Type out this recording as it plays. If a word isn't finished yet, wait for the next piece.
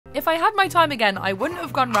If I had my time again, I wouldn't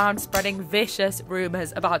have gone round spreading vicious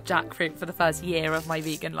rumours about jackfruit for the first year of my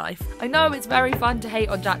vegan life. I know it's very fun to hate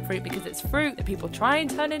on jackfruit because it's fruit that people try and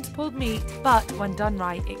turn into pulled meat, but when done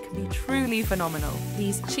right, it can be truly phenomenal.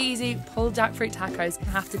 These cheesy pulled jackfruit tacos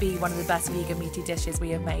have to be one of the best vegan meaty dishes we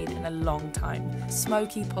have made in a long time.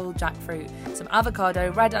 Smoky pulled jackfruit, some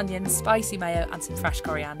avocado, red onion, spicy mayo, and some fresh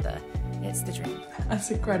coriander. It's the dream.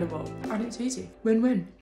 That's incredible. And it's easy. Win-win.